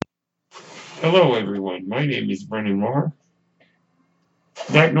Hello, everyone. My name is Brennan Marr.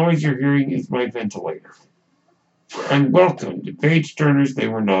 That noise you're hearing is my ventilator. And welcome to Page Turners They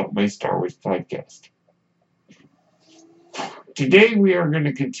Were Not, my Star Wars podcast. Today we are going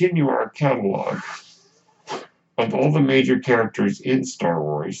to continue our catalog of all the major characters in Star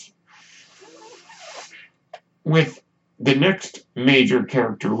Wars with the next major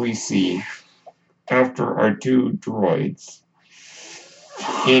character we see after our two droids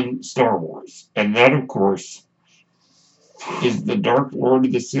in Star Wars. And that, of course, is the Dark Lord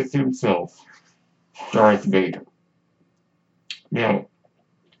of the Sith himself, Darth Vader. Now,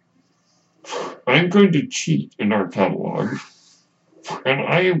 I'm going to cheat in our catalog, and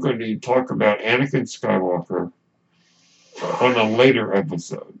I am going to talk about Anakin Skywalker on a later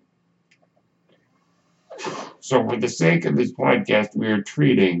episode. So, for the sake of this podcast, we are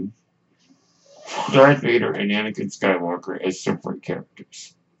treating Darth Vader and Anakin Skywalker as separate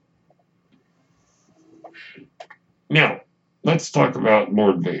characters. Now, let's talk about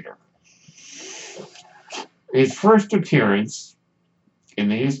Lord Vader. His first appearance in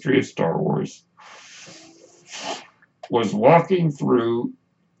the history of Star Wars was walking through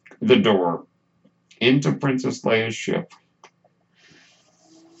the door into Princess Leia's ship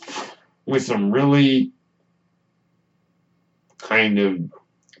with some really kind of,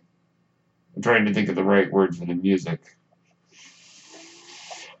 I'm trying to think of the right word for the music.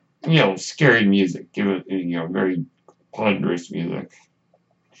 Scary music, very ponderous music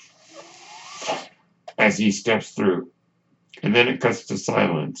as he steps through. And then it cuts to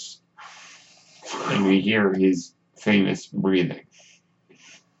silence, and we hear his famous breathing.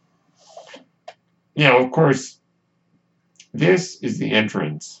 Now, of course, this is the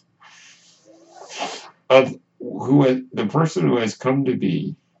entrance of the person who has come to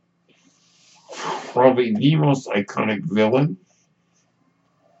be probably the most iconic villain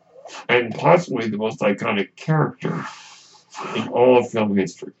and possibly the most iconic character in all of film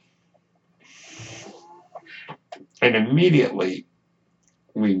history. And immediately,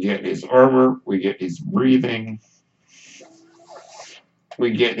 we get his armor, we get his breathing,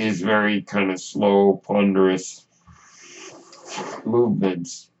 we get his very kind of slow, ponderous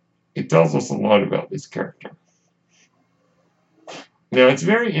movements. It tells us a lot about this character. Now, it's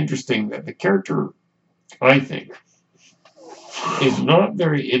very interesting that the character, I think, is not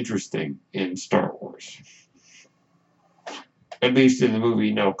very interesting in Star Wars. At least in the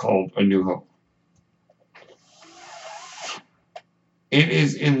movie now called A New Hope. It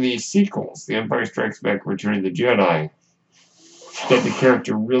is in the sequels, The Empire Strikes Back, Return of the Jedi, that the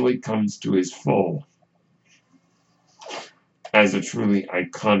character really comes to his full as a truly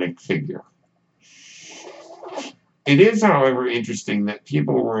iconic figure. It is, however, interesting that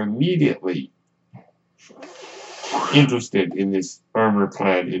people were immediately interested in this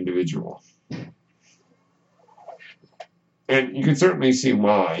armor-clad individual. And you can certainly see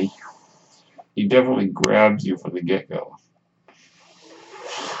why. He definitely grabs you from the get-go.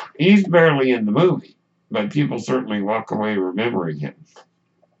 He's barely in the movie, but people certainly walk away remembering him.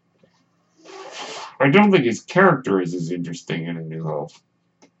 I don't think his character is as interesting in A New Hope,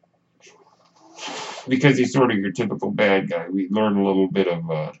 because he's sort of your typical bad guy. We learn a little bit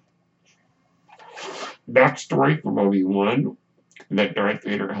of backstory from Obi-Wan, that Darth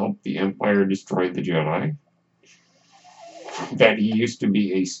Vader helped the Empire destroy the Jedi, that he used to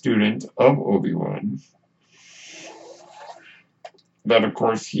be a student of Obi-Wan, that, of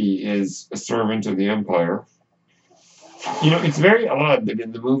course, he is a servant of the Empire. It's very odd that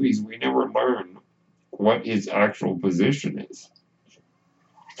in the movies we never learn what his actual position is.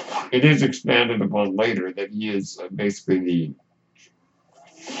 It is expanded upon later that he is basically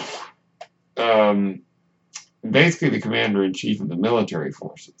the commander-in-chief of the military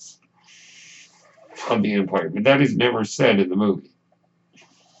forces of the Empire, but that is never said in the movie.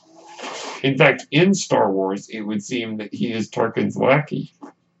 In fact, in Star Wars, it would seem that he is Tarkin's lackey.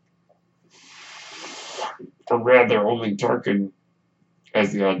 Or rather, only Tarkin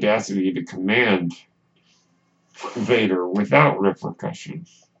has the audacity to command Vader without repercussion.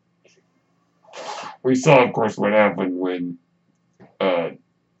 We saw, of course, what happened when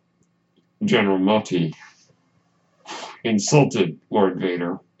General Motti insulted Lord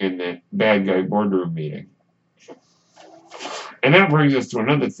Vader in that bad guy boardroom meeting. And that brings us to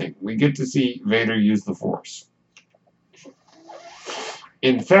another thing. We get to see Vader use the Force.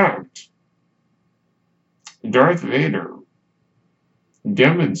 In fact, Darth Vader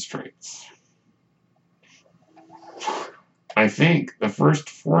demonstrates, I think, the first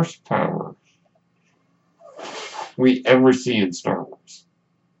Force power we ever see in Star Wars.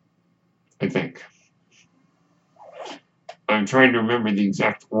 I think. I'm trying to remember the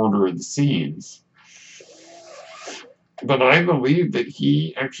exact order of the scenes. But I believe that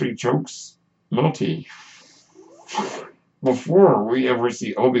he actually chokes Multi before we ever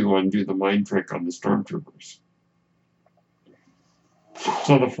see Obi-Wan do the mind trick on the stormtroopers.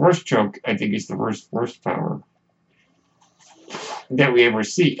 So the Force choke, I think, is the first Force power that we ever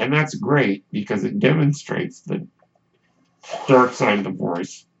see. And that's great because it demonstrates the dark side of the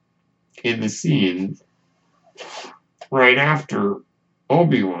Force in the scene right after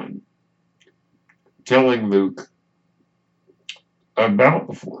Obi-Wan telling Luke about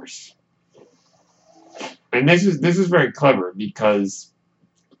the Force. And this is very clever because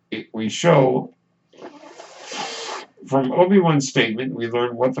we show from Obi-Wan's statement, we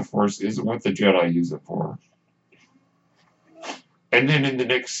learn what the Force is and what the Jedi use it for. And then in the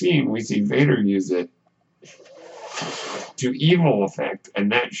next scene, we see Vader use it to evil effect,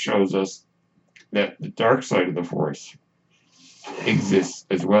 and that shows us that the dark side of the Force exists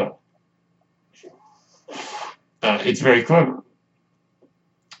as well. It's very clever.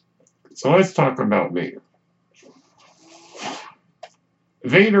 So let's talk about Vader.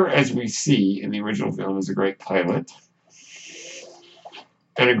 Vader, as we see in the original film, is a great pilot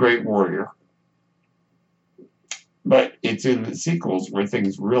and a great warrior. But it's in the sequels where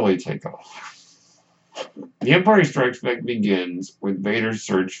things really take off. The Empire Strikes Back begins with Vader's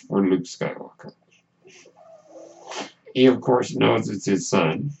search for Luke Skywalker. He, of course, knows it's his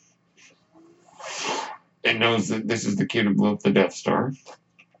son and knows that this is the kid who blew up the Death Star.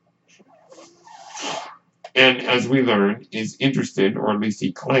 And as we learn, is interested, or at least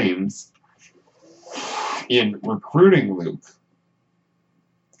he claims, in recruiting Luke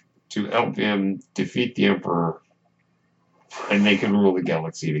to help him defeat the Emperor, and they can rule the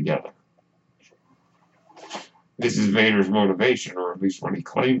galaxy together. This is Vader's motivation, or at least what he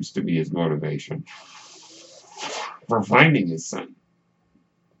claims to be his motivation, for finding his son.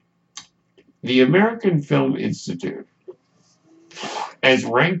 The American Film Institute has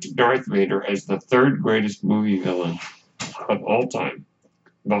ranked Darth Vader as the third greatest movie villain of all time,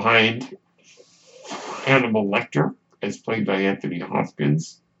 behind Hannibal Lecter, as played by Anthony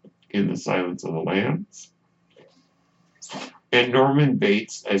Hopkins in The Silence of the Lambs, and Norman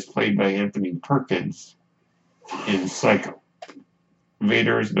Bates, as played by Anthony Perkins in Psycho.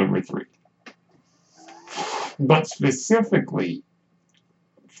 Vader is number 3. But specifically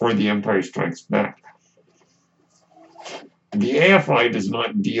for The Empire Strikes Back, the AFI does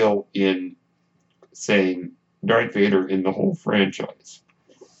not deal in saying Darth Vader in the whole franchise.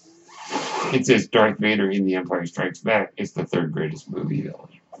 It says Darth Vader in The Empire Strikes Back is the third greatest movie villain.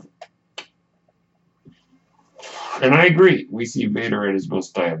 And I agree. We see Vader at his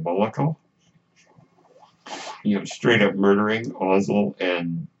most diabolical. Straight up murdering Ozzel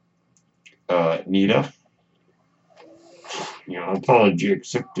and Nita. Apology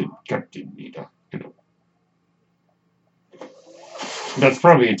accepted, Captain Nita. That's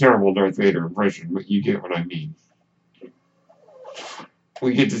probably a terrible Darth Vader impression, but you get what I mean.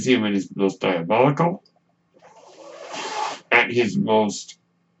 We get to see him at his most diabolical, at his most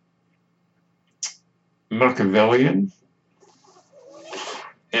Machiavellian,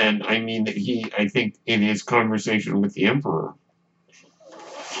 and I mean that I think in his conversation with the Emperor,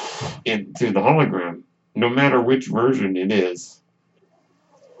 through the hologram, no matter which version it is,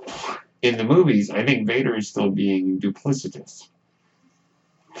 in the movies, I think Vader is still being duplicitous.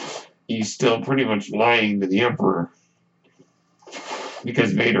 He's still pretty much lying to the Emperor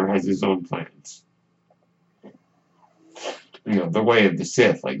because Vader has his own plans. The way of the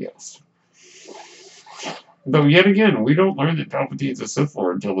Sith, I guess. Though, yet again, we don't learn that Palpatine's a Sith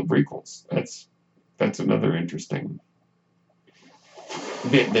Lord until the prequels. That's another interesting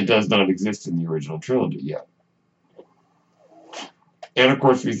bit that does not exist in the original trilogy yet. And, of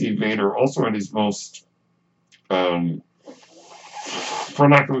course, we see Vader also at his most, for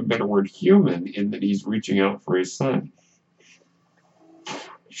lack of a better word, human, in that he's reaching out for his son.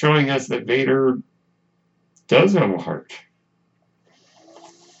 Showing us that Vader does have a heart.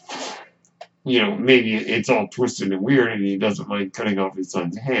 Maybe it's all twisted and weird and he doesn't mind cutting off his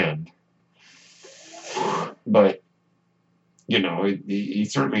son's hand. But, he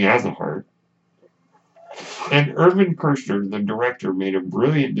certainly has a heart. And Irvin Kershner, the director, made a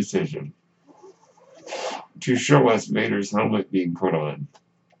brilliant decision to show us Vader's helmet being put on.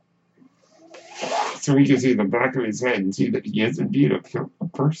 So we can see the back of his head and see that he is indeed a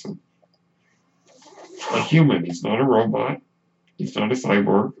person. A human. He's not a robot. He's not a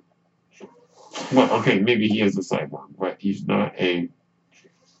cyborg. Well, okay, maybe he is a cyborg, but he's not an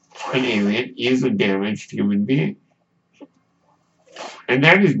alien. He is a damaged human being. And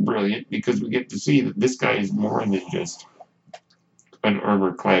that is brilliant because we get to see that this guy is more than just an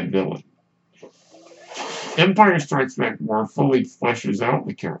armor-clad villain. Empire Strikes Back more fully fleshes out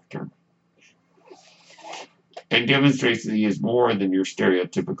the character and demonstrates that he is more than your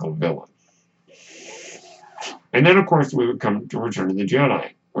stereotypical villain. And then, of course, we would come to Return of the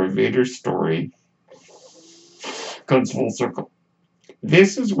Jedi, where Vader's story comes full circle.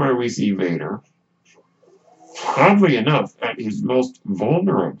 This is where we see Vader, oddly enough, at his most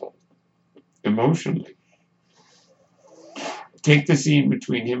vulnerable emotionally. Take the scene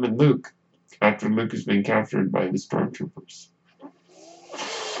between him and Luke after Luke has been captured by the stormtroopers.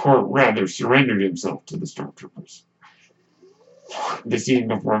 Or rather, surrendered himself to the stormtroopers. The scene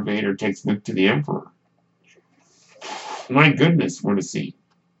before Vader takes Luke to the Emperor. My goodness, what a scene.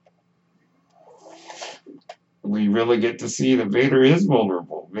 We really get to see that Vader is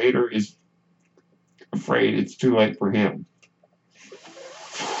vulnerable. Vader is afraid it's too late for him.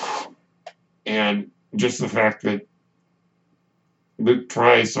 And just the fact that Luke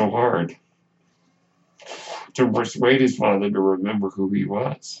tries so hard to persuade his father to remember who he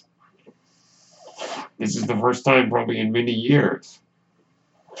was. This is the first time, probably in many years,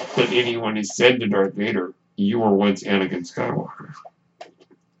 that anyone has said to Darth Vader, "You were once Anakin Skywalker."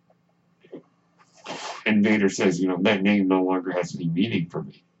 And Vader says, that name no longer has any meaning for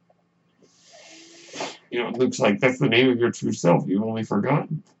me. Luke's like, that's the name of your true self. You've only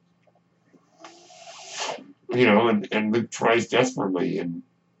forgotten. And Luke tries desperately, and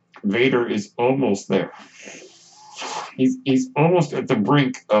Vader is almost there. He's almost at the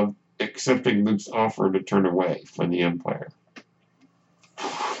brink of accepting Luke's offer to turn away from the Empire.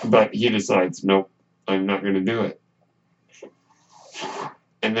 But he decides, nope, I'm not going to do it.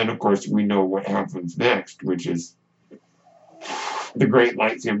 And then, of course, we know what happens next, which is the great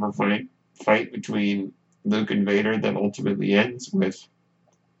lightsaber fight between Luke and Vader that ultimately ends with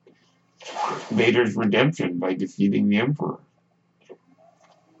Vader's redemption by defeating the Emperor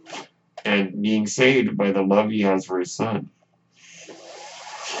and being saved by the love he has for his son.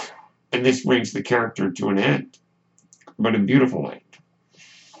 And this brings the character to an end, but a beautiful end.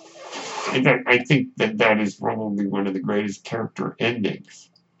 In fact, I think that is probably one of the greatest character endings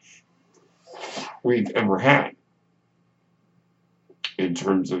we've ever had in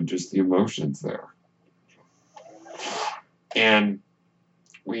terms of just the emotions there. And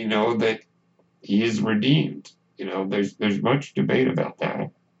we know that he is redeemed. There's much debate about that.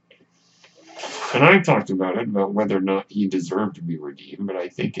 And I've talked about whether or not he deserved to be redeemed, but I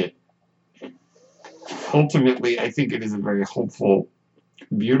think ultimately, I think it is a very hopeful,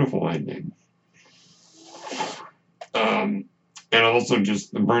 beautiful ending. And also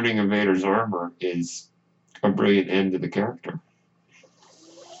just the burning of Vader's armor is a brilliant end to the character.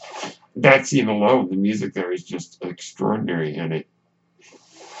 That scene alone, the music there is just extraordinary, and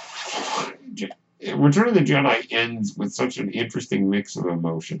Return of the Jedi ends with such an interesting mix of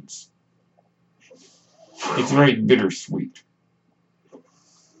emotions. It's very bittersweet.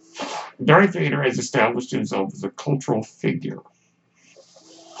 Darth Vader has established himself as a cultural figure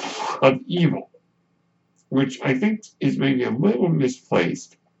of evil, which I think is maybe a little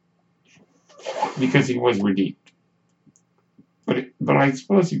misplaced because he was redeemed. But I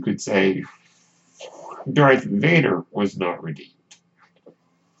suppose you could say Darth Vader was not redeemed.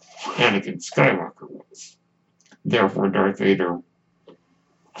 Anakin Skywalker was. Therefore, Darth Vader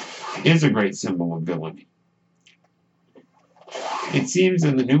is a great symbol of villainy. It seems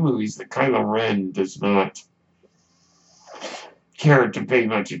in the new movies that Kylo Ren does not care to pay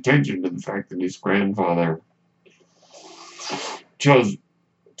much attention to the fact that his grandfather chose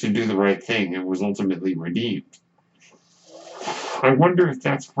to do the right thing and was ultimately redeemed. I wonder if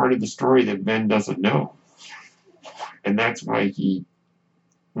that's part of the story that Ben doesn't know. And that's why he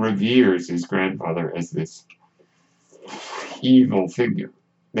reveres his grandfather as this evil figure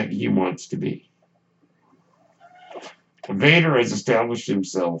that he wants to be. Vader has established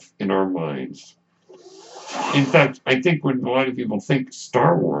himself in our minds. In fact, I think when a lot of people think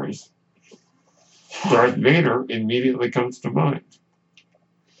Star Wars, Darth Vader immediately comes to mind.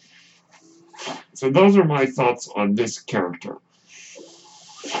 So those are my thoughts on this character.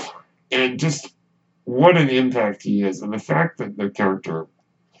 And just what an impact he is, and the fact that the character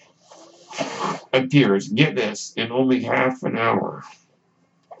appears, get this, in only half an hour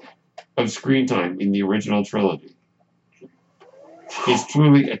of screen time in the original trilogy is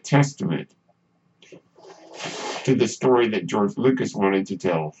truly a testament to the story that George Lucas wanted to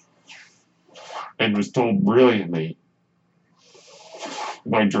tell and was told brilliantly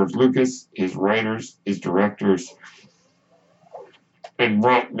by George Lucas, his writers, his directors, and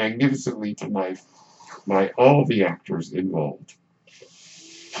brought magnificently to life by all the actors involved,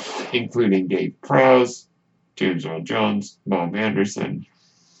 including Dave Prowse, James Earl Jones, Bob Anderson,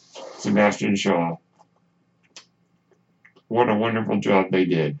 Sebastian Shaw. What a wonderful job they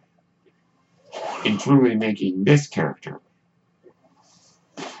did in truly making this character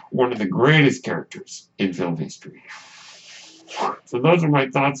one of the greatest characters in film history. So those are my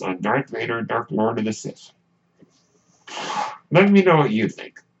thoughts on Darth Vader, Dark Lord of the Sith. Let me know what you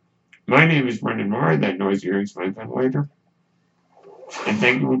think. My name is Brendan Marr, that noise hearing's my ventilator. And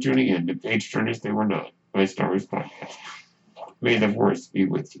thank you for tuning in to Page Turners They Were Not, my Star Wars podcast. May the Force be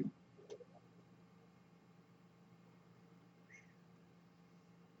with you.